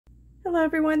Hello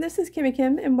everyone, this is Kimmy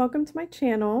Kim and welcome to my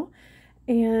channel.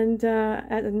 And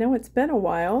I know it's been a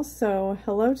while, so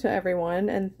hello to everyone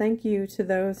and thank you to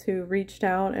those who reached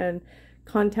out and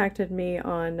contacted me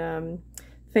on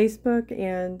Facebook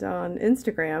and on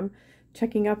Instagram,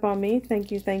 checking up on me. Thank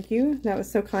you, thank you. That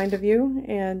was so kind of you,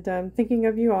 and thinking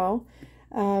of you all.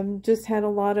 Just had a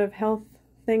lot of health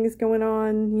things going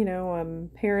on, you know,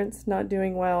 parents not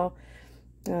doing well.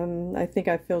 I think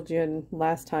I filled you in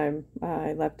last time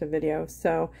I left a video,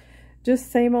 so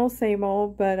just same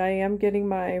old, but I am getting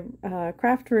my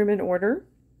craft room in order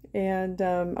and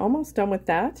almost done with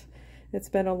that. It's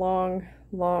been a long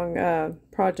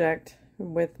project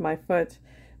with my foot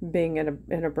being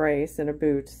in a brace and a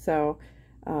boot, so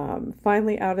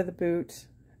finally out of the boot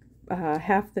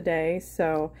half the day,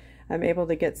 so I'm able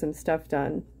to get some stuff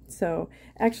done. So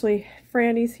actually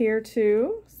Franny's here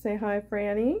too. Say hi,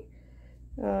 Franny.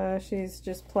 She's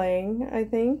just playing, I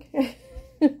think.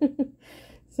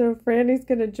 So Franny's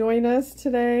gonna join us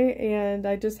today, and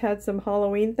I just had some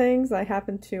Halloween things. I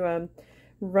happened to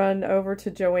run over to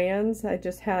Joanne's. I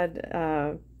just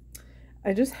you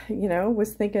know,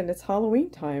 was thinking it's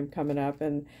Halloween time coming up,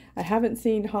 and I haven't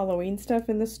seen Halloween stuff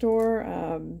in the store.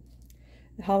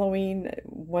 Halloween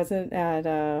wasn't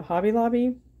at Hobby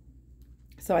Lobby,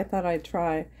 so I thought I'd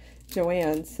try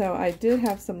Joanne's. So I did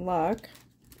have some luck.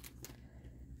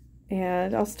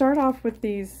 And I'll start off with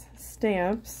these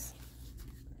stamps.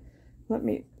 Let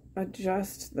me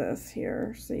adjust this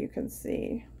here so you can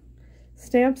see.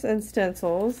 Stamps and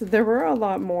stencils. There were a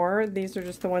lot more. These are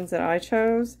just the ones that I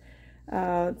chose.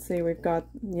 Let's see, we've got,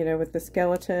 you know, with the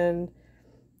skeleton.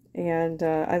 And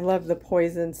I love the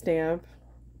poison stamp.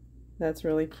 That's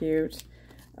really cute.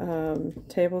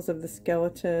 Tables of the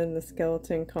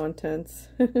skeleton contents,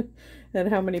 and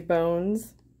how many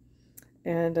bones.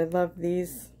 And I love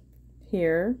these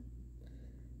here,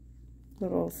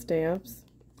 little stamps,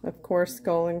 of course,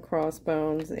 skull and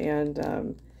crossbones, and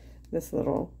this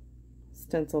little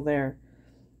stencil there.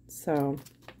 So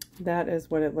that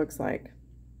is what it looks like.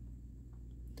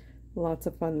 Lots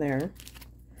of fun there.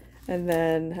 And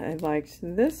then I liked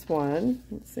this one.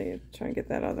 Let's see, try and get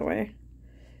that out of the way.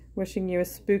 Wishing you a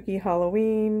spooky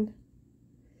Halloween.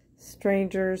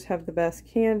 Strangers have the best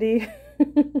candy.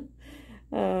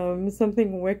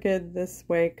 Something wicked this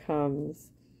way comes.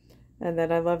 And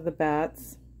then I love the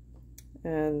bats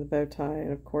and the bow tie,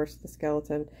 and of course the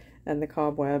skeleton and the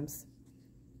cobwebs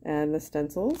and the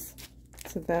stencils.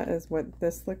 So that is what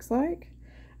this looks like.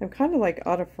 I'm kind of like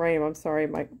out of frame. I'm sorry,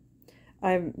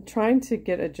 I'm trying to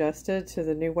get adjusted to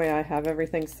the new way I have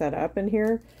everything set up in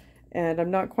here, and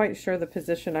I'm not quite sure the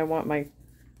position I want my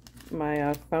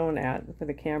phone at for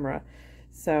the camera.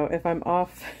 So if I'm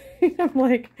off, I'm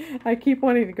like, I keep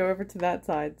wanting to go over to that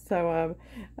side. So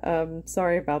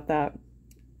sorry about that.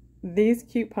 These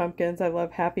cute pumpkins. I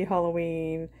love Happy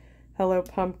Halloween, Hello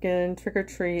Pumpkin, Trick or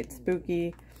Treat,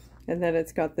 Spooky. And then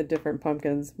it's got the different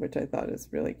pumpkins, which I thought is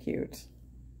really cute.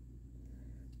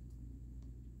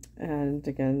 And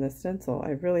again, the stencil.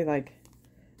 I really like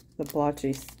the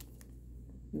blotchy,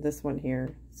 this one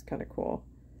here. It's kind of cool.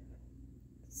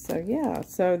 So yeah,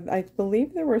 so I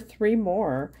believe there were 3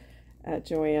 more at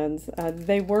Joanne's.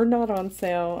 They were not on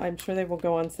sale. I'm sure they will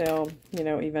go on sale, you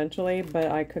know, eventually,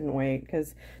 but I couldn't wait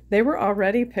because they were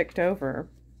already picked over,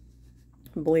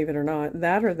 believe it or not.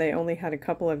 That, or they only had a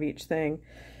couple of each thing.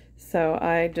 So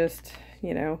I just,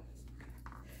 you know,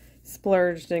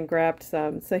 splurged and grabbed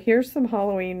some. So here's some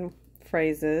Halloween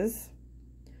phrases.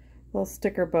 Little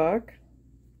sticker book.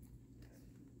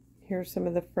 Here's some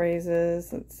of the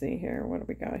phrases. Let's see here. What do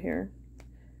we got here?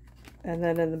 And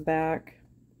then in the back,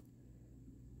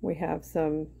 we have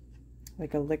some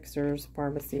like elixirs,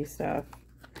 pharmacy stuff.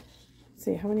 Let's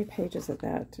see, how many pages is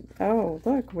that? Oh,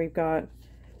 look, we've got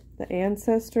the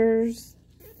ancestors.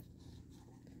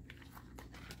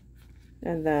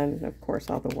 And then, of course,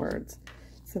 all the words.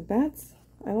 So that's,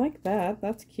 I like that.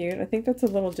 That's cute. I think that's a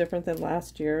little different than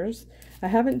last year's. I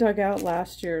haven't dug out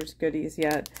last year's goodies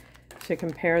yet to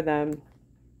compare them,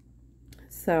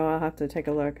 so I'll have to take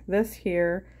a look. This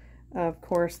here, of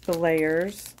course, the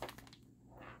layers,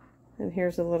 and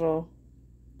here's a little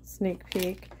sneak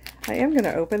peek. I am going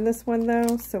to open this one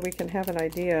though, so we can have an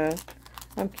idea.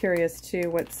 I'm curious too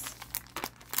what's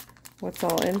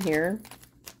all in here.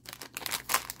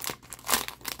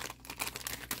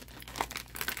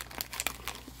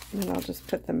 And I'll just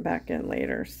put them back in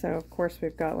later. So of course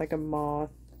we've got like a moth,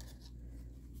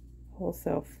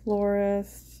 wholesale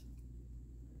florist.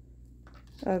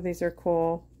 Oh, these are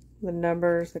cool. The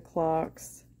numbers, the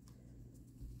clocks.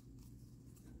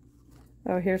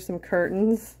 Oh, here's some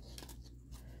curtains.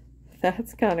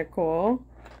 That's kind of cool.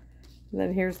 And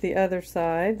then here's the other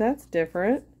side. That's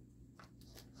different.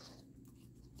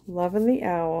 Loving the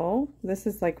owl. This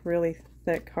is like really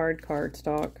thick hard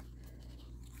cardstock.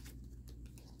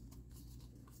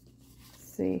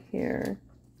 See here.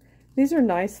 These are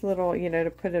nice little, you know,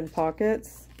 to put in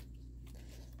pockets.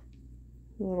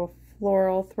 A little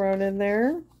floral thrown in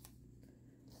there.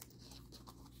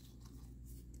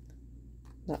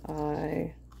 The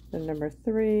eye. The number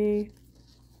 3.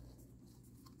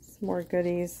 Some more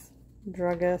goodies.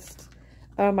 Druggist.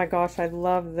 Oh my gosh, I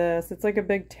love this. It's like a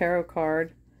big tarot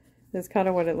card. It's kind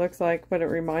of what it looks like, what it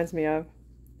reminds me of.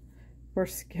 For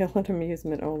skill and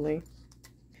amusement only.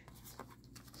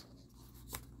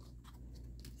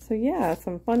 So yeah,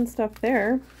 some fun stuff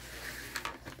there.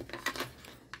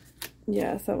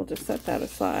 Yes, I will just set that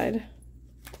aside.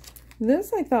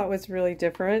 This I thought was really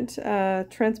different.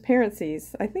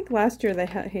 Transparencies. I think last year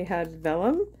he had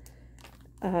vellum.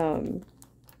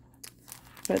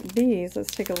 But these,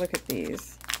 let's take a look at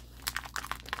these.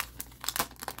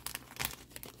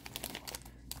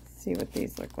 See what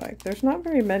these look like. There's not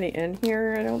very many in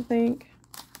here, I don't think.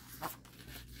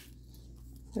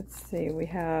 Let's see, we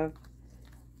have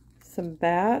some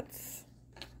bats.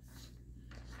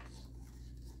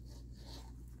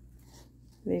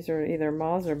 These are either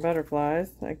moths or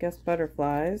butterflies. I guess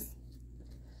butterflies.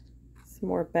 Some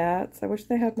more bats. I wish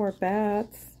they had more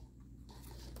bats.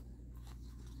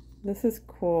 This is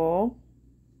cool.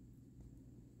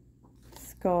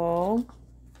 Skull.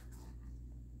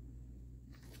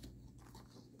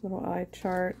 Little eye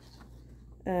chart.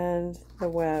 And the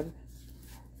web.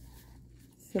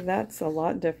 So that's a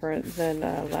lot different than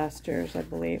last year's, I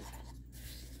believe.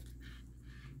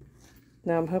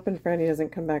 Now I'm hoping Franny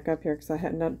doesn't come back up here because I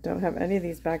don't have any of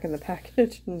these back in the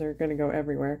package and they're going to go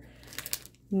everywhere.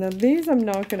 Now these I'm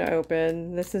not going to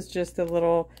open. This is just a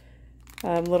little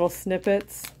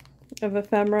snippets of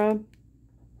ephemera,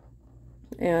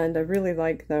 and I really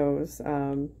like those.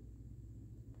 They're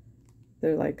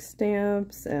like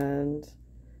stamps and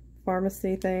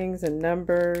pharmacy things and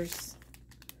numbers.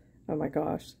 Oh my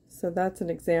gosh. So that's an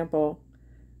example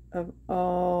of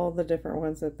all the different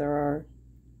ones that there are.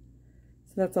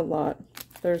 So that's a lot.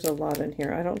 There's a lot in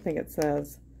here. I don't think it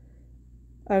says.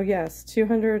 Oh yes,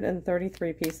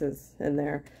 233 pieces in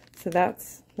there. So that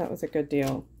was a good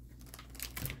deal.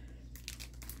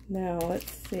 Now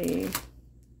let's see.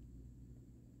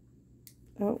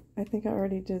 Oh, I think I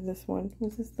already did this one.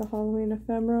 Was this the Halloween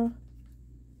ephemera?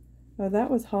 Oh, that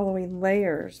was Halloween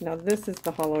layers. Now this is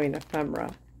the Halloween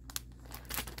ephemera.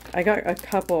 I got a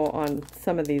couple on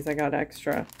some of these. I got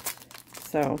extra.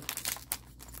 So,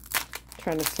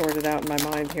 trying to sort it out in my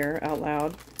mind here out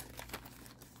loud.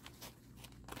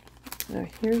 Now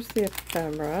here's the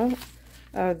ephemera.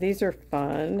 Oh, these are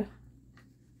fun.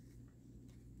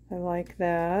 I like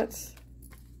that.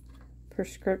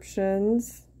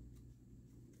 Prescriptions.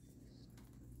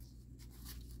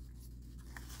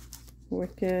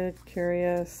 Wicked,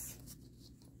 curious.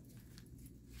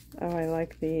 Oh, I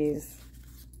like these.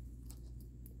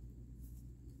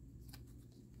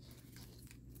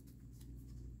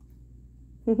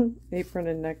 Apron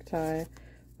and necktie.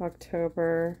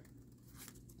 October.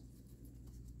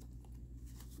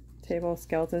 Table of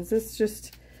skeletons. This is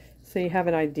just so you have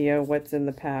an idea what's in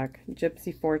the pack.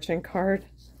 Gypsy fortune card.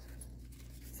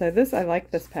 So this, I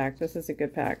like this pack. This is a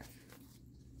good pack.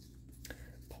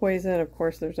 Poison, of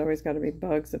course, there's always got to be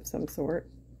bugs of some sort.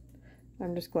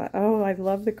 I'm just glad. Oh, I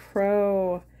love the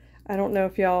crow. I don't know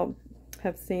if y'all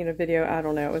have seen a video. I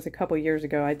don't know. It was a couple years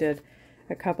ago. I did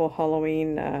a couple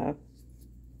Halloween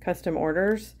custom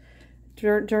orders,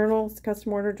 journals,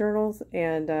 custom order journals,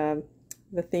 and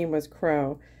the theme was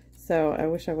crow. So I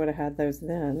wish I would have had those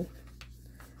then.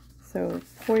 So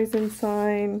poison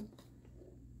sign.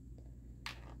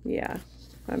 Yeah,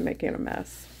 I'm making a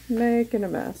mess. Making a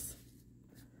mess.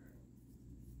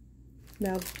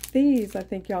 Now these I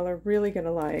think y'all are really going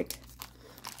to like.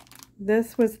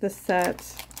 This was the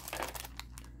set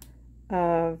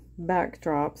of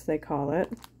backdrops, they call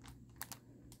it.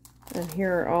 And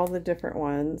here are all the different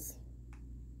ones.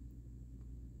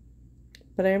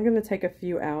 But I am going to take a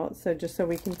few out, so just so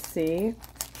we can see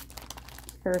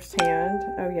firsthand.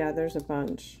 Oh yeah, there's a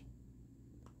bunch.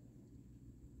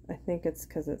 I think it's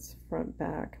because it's front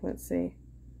back. Let's see.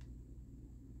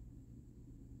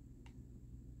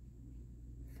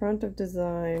 Front of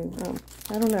design. Oh,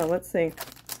 I don't know. Let's see.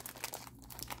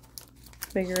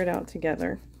 Figure it out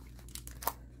together.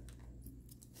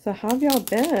 So how have y'all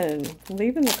been?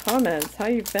 Leave in the comments how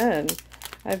you've been.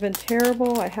 I've been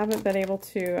terrible. I haven't been able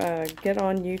to get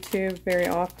on YouTube very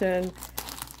often.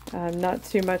 Not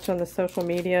too much on the social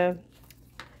media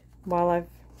while I've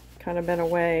kind of been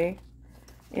away.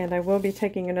 And I will be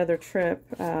taking another trip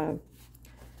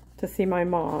to see my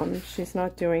mom. She's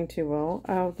not doing too well.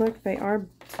 Oh, look, they are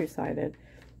two-sided.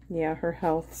 Yeah, her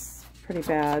health's pretty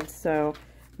bad, so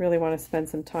really want to spend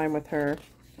some time with her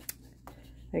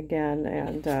again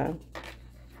and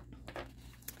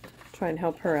try and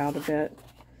help her out a bit.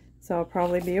 So I'll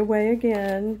probably be away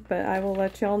again, but I will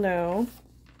let y'all know.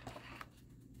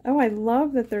 Oh, I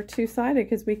love that they're two-sided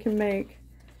because we can make,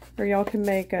 or y'all can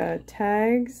make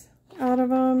tags out of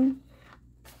them.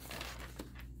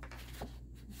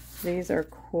 These are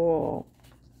cool.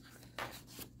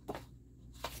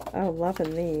 Oh,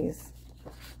 loving these.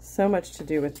 So much to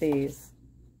do with these.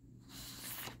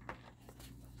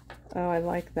 Oh, I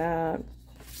like that.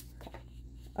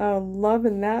 Oh,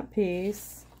 loving that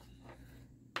piece.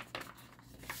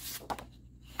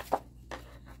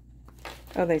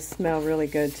 Oh, they smell really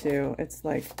good too. It's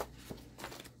like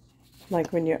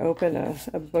when you open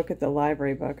a book at the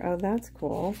library book. Oh, that's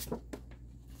cool.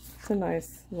 It's a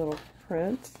nice little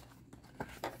print.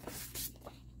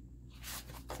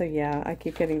 So yeah, I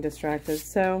keep getting distracted.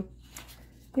 So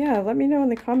yeah, let me know in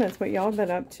the comments what y'all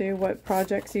been up to, what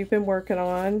projects you've been working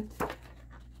on,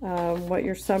 what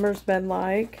your summer's been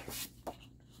like.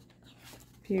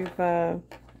 If you've gone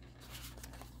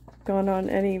on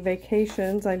any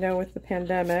vacations. I know with the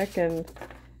pandemic and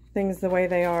things the way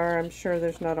they are, I'm sure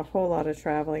there's not a whole lot of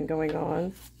traveling going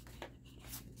on.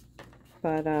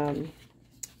 But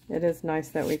it is nice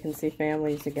that we can see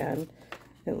families again,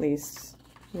 at least,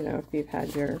 you know, if you've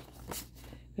had your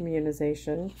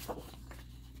immunization.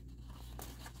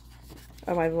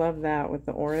 Oh, I love that with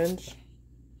the orange.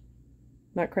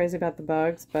 Not crazy about the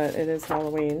bugs, but it is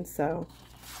Halloween, so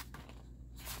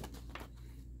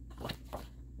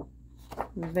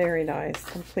very nice.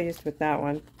 I'm pleased with that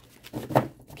one.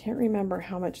 Can't remember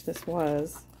how much this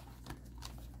was.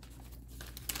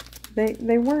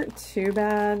 They weren't too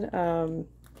bad,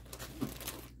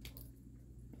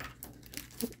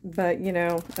 but you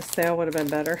know, a sale would have been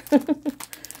better.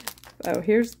 Oh,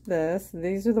 here's this.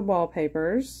 These are the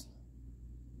wallpapers.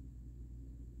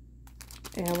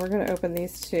 And we're going to open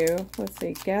these two. Let's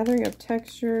see. Gathering of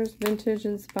Textures, Vintage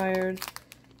Inspired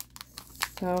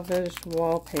Salvaged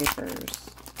Wallpapers.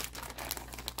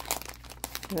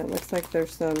 And it looks like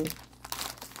there's some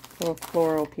little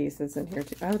floral pieces in here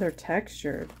too. Oh, they're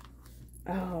textured.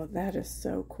 Oh, that is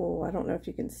so cool. I don't know if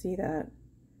you can see that.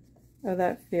 Oh,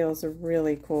 that feels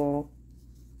really cool.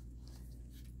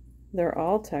 They're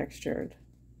all textured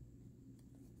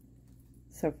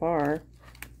so far.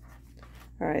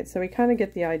 Alright, so we kind of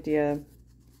get the idea.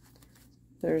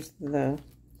 There's the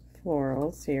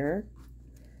florals here.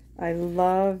 I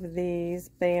love these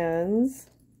bands.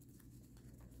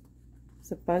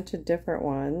 There's a bunch of different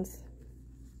ones.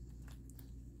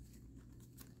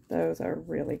 Those are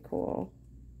really cool.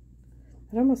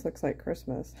 It almost looks like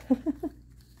Christmas.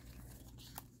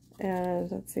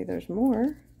 And let's see, there's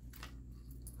more.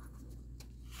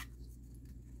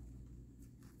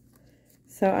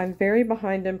 So I'm very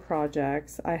behind in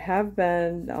projects. I have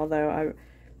been, although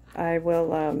I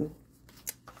will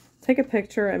take a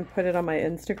picture and put it on my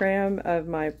Instagram of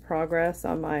my progress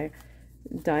on my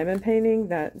diamond painting.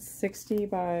 That's 60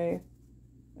 by,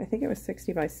 I think it was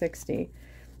 60 by 60.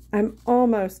 I'm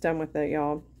almost done with it,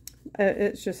 y'all.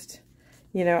 It's just,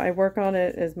 you know, I work on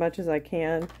it as much as I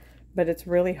can, but it's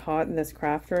really hot in this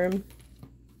craft room.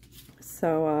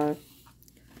 So,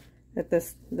 at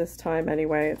this time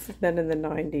anyway, it's been in the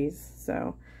 90s,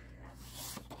 so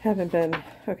haven't been,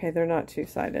 okay, they're not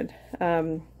two-sided,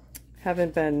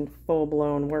 haven't been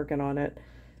full-blown working on it,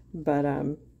 but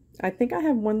I think I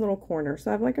have one little corner,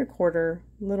 so I have like a quarter,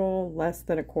 little less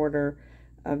than a quarter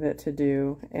of it to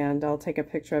do, and I'll take a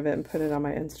picture of it and put it on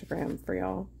my Instagram for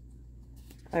y'all.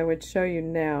 I would show you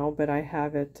now, but I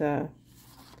have it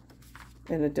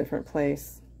in a different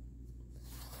place.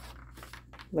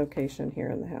 Location here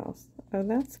in the house. Oh,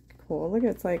 that's cool. Look,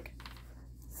 it's like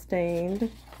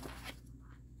stained.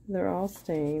 They're all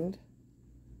stained.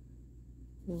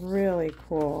 Really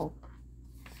cool.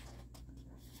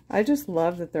 I just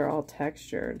love that they're all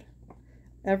textured.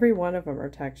 Every one of them are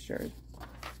textured.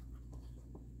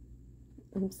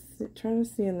 I'm trying to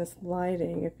see in this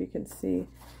lighting if you can see.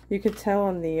 You could tell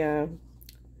on the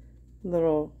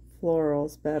little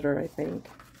florals better, I think.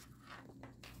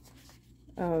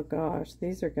 Oh gosh,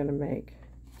 these are going to make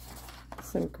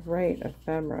some great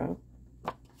ephemera.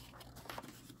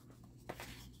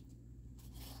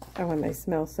 Oh, and they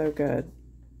smell so good.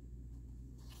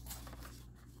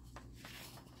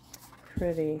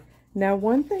 Pretty. Now,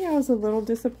 one thing I was a little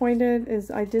disappointed is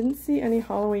I didn't see any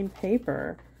Halloween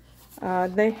paper.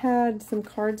 They had some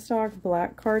cardstock,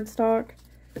 black cardstock,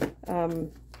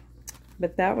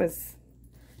 But that was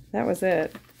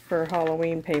it for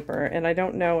Halloween paper. And I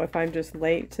don't know if I'm just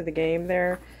late to the game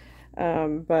there,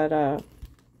 or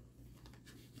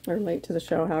late to the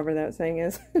show, however that saying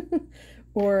is,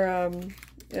 or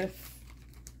if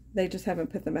they just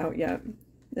haven't put them out yet.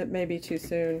 It may be too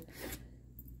soon.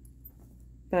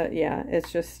 But yeah,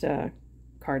 it's just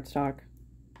cardstock,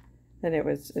 and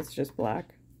it's just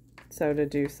black. So to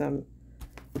do some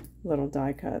little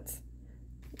die cuts.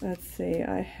 Let's see,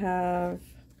 I have,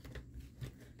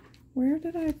 where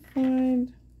did I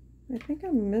find, I think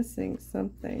I'm missing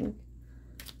something.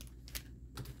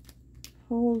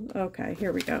 Okay,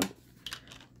 here we go.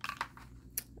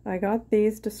 I got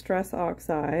these Distress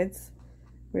Oxides.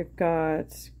 We've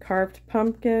got Carved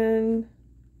Pumpkin,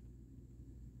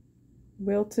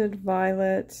 Wilted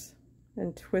Violet,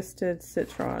 and Twisted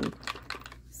Citron.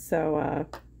 So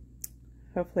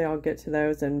hopefully I'll get to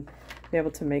those and be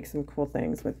able to make some cool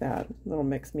things with that little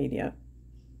mixed media.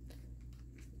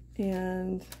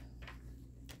 And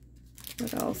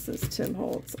what else is Tim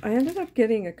Holtz? I ended up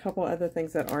getting a couple other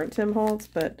things that aren't Tim Holtz,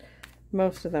 but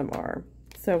most of them are.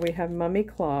 So we have Mummy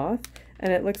Cloth,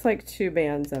 and it looks like 2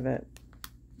 bands of it.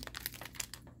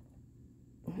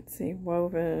 Let's see,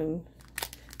 woven.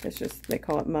 It's just, they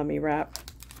call it mummy wrap.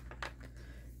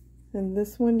 And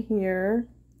this one here,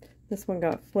 this one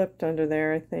got flipped under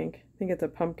there, I think. I think it's a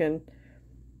pumpkin.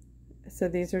 So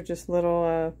these are just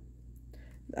little,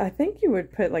 I think you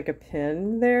would put like a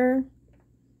pin there.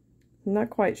 I'm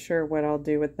not quite sure what I'll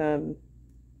do with them.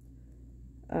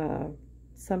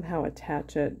 Somehow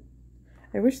attach it.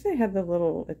 I wish they had the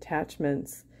little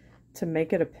attachments to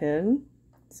make it a pin,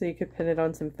 so you could pin it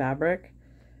on some fabric.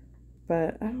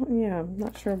 But I don't, yeah, I'm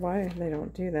not sure why they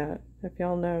don't do that. If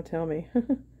y'all know, tell me.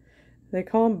 They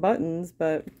call them buttons,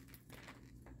 but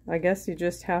I guess you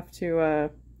just have to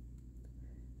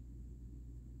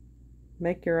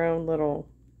make your own little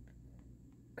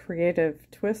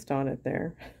creative twist on it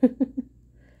there.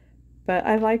 But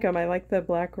I like them. I like the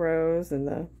black rose and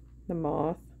the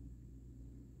moth.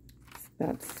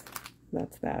 That's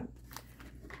that.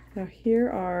 Now here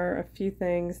are a few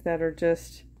things that are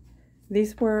just,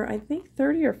 these were, I think,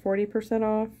 30 or 40%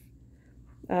 off.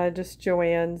 Just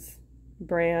Joanne's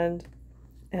brand.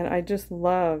 And I just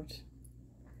loved,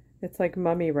 it's like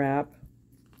mummy wrap.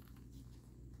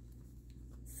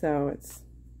 So it's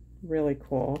really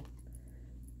cool.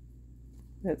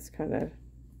 It's kind of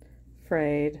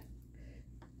frayed.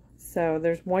 So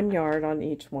there's 1 yard on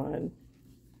each one.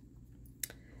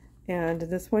 And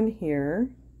this one here,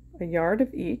 a yard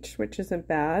of each, which isn't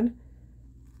bad.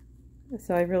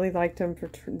 So I really liked them for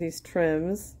these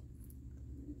trims.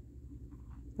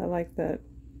 I like that.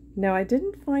 Now I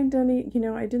didn't find any, you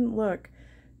know, I didn't look.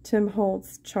 Tim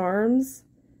Holtz charms.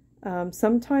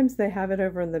 Sometimes they have it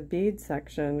over in the bead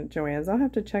section at Joann's. I'll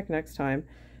have to check next time.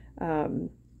 I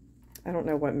don't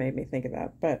know what made me think of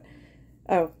that, but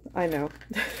oh, I know.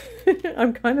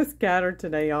 I'm kind of scattered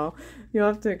today, y'all. You'll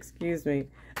have to excuse me.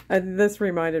 This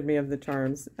reminded me of the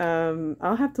charms.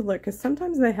 I'll have to look, because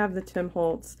sometimes they have the Tim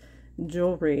Holtz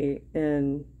jewelry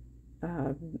in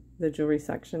the jewelry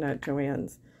section at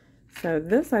Joann's. So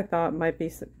this I thought might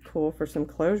be cool for some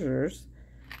closures.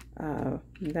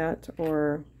 That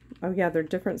or, oh yeah, they're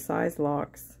different size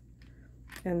locks.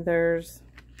 And there's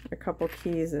a couple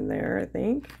keys in there, I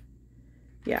think.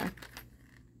 Yeah.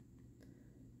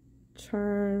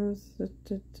 Charms,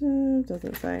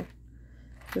 doesn't say.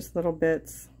 Just little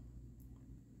bits.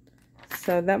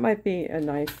 So that might be a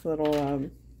nice little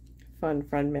fun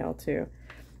friend mail too.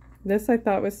 This I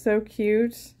thought was so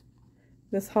cute.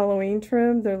 This Halloween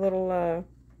trim, they're little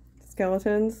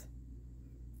skeletons.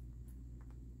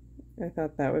 I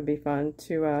thought that would be fun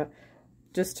to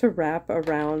just to wrap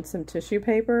around some tissue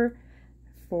paper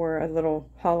for a little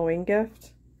Halloween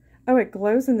gift. Oh, it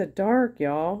glows in the dark,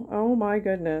 y'all. Oh my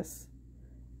goodness.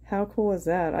 How cool is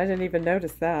that? I didn't even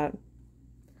notice that.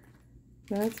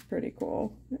 That's pretty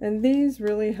cool. And these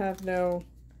really have no,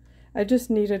 I just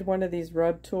needed one of these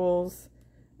rub tools.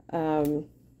 A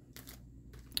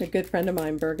good friend of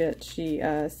mine, Birgit, she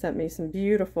sent me some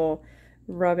beautiful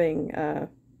rubbing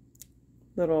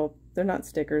little, they're not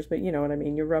stickers, but you know what I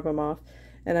mean, you rub them off.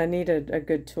 And I needed a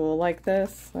good tool like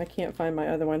this. I can't find my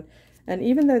other one. And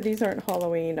even though these aren't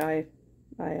Halloween, I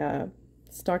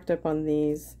stocked up on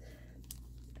these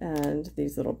and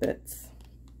these little bits.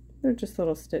 They're just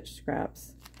little stitch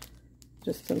scraps.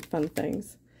 Just some fun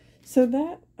things. So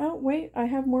that, oh wait, I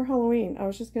have more Halloween. I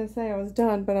was just going to say I was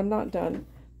done, but I'm not done.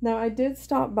 Now I did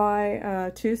stop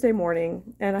by Tuesday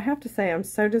morning, and I have to say I'm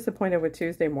so disappointed with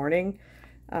Tuesday morning.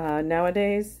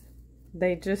 Nowadays,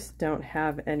 they just don't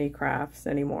have any crafts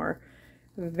anymore.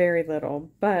 very little,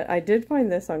 but I did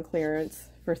find this on clearance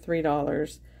for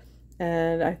 $3,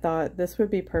 and I thought this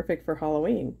would be perfect for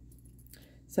Halloween.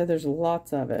 So there's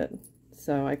lots of it,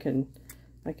 so I can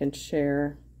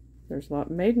share. There's a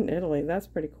lot made in Italy. That's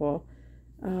pretty cool.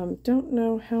 Don't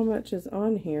know how much is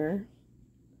on here.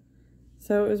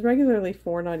 So it was regularly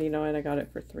 $4.99. I got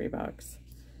it for $3.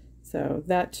 So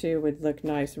that too would look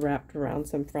nice wrapped around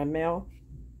some friend mail.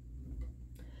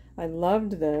 I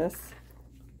loved this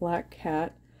Black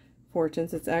Cat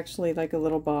Fortunes. It's actually like a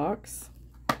little box,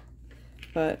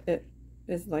 but it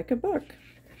is like a book.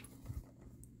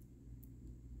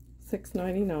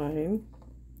 $6.99.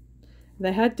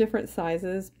 They had different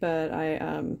sizes, but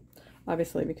I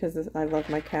obviously, because I love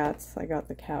my cats, I got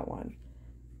the cat one.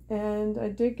 And I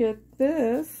did get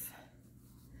this.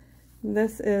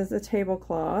 This is a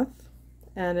tablecloth,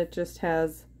 and it just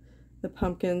has the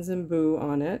pumpkins and Boo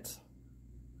on it.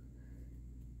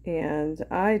 And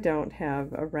I don't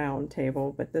have a round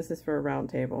table, but this is for a round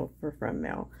table for friend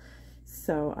mail.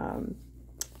 So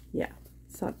yeah,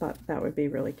 so I thought that would be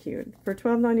really cute. For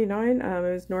 $12.99,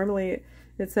 it was normally,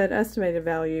 it said estimated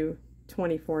value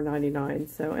 $24.99.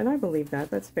 So, and I believe that,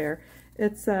 that's fair.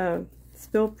 It's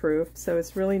spill proof, so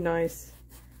it's really nice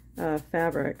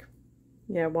fabric.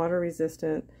 Yeah, water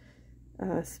resistant,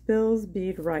 spills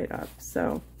bead right up.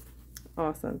 So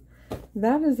awesome.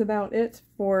 That is about it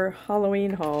for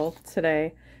Halloween haul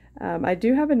today. I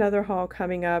do have another haul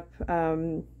coming up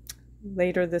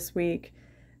later this week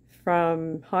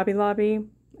from Hobby Lobby.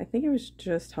 I think it was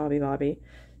just Hobby Lobby.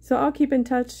 So I'll keep in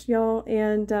touch, y'all,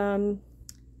 and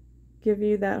give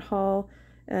you that haul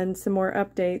and some more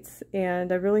updates.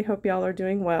 And I really hope y'all are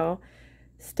doing well.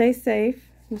 Stay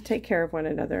safe and take care of one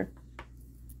another.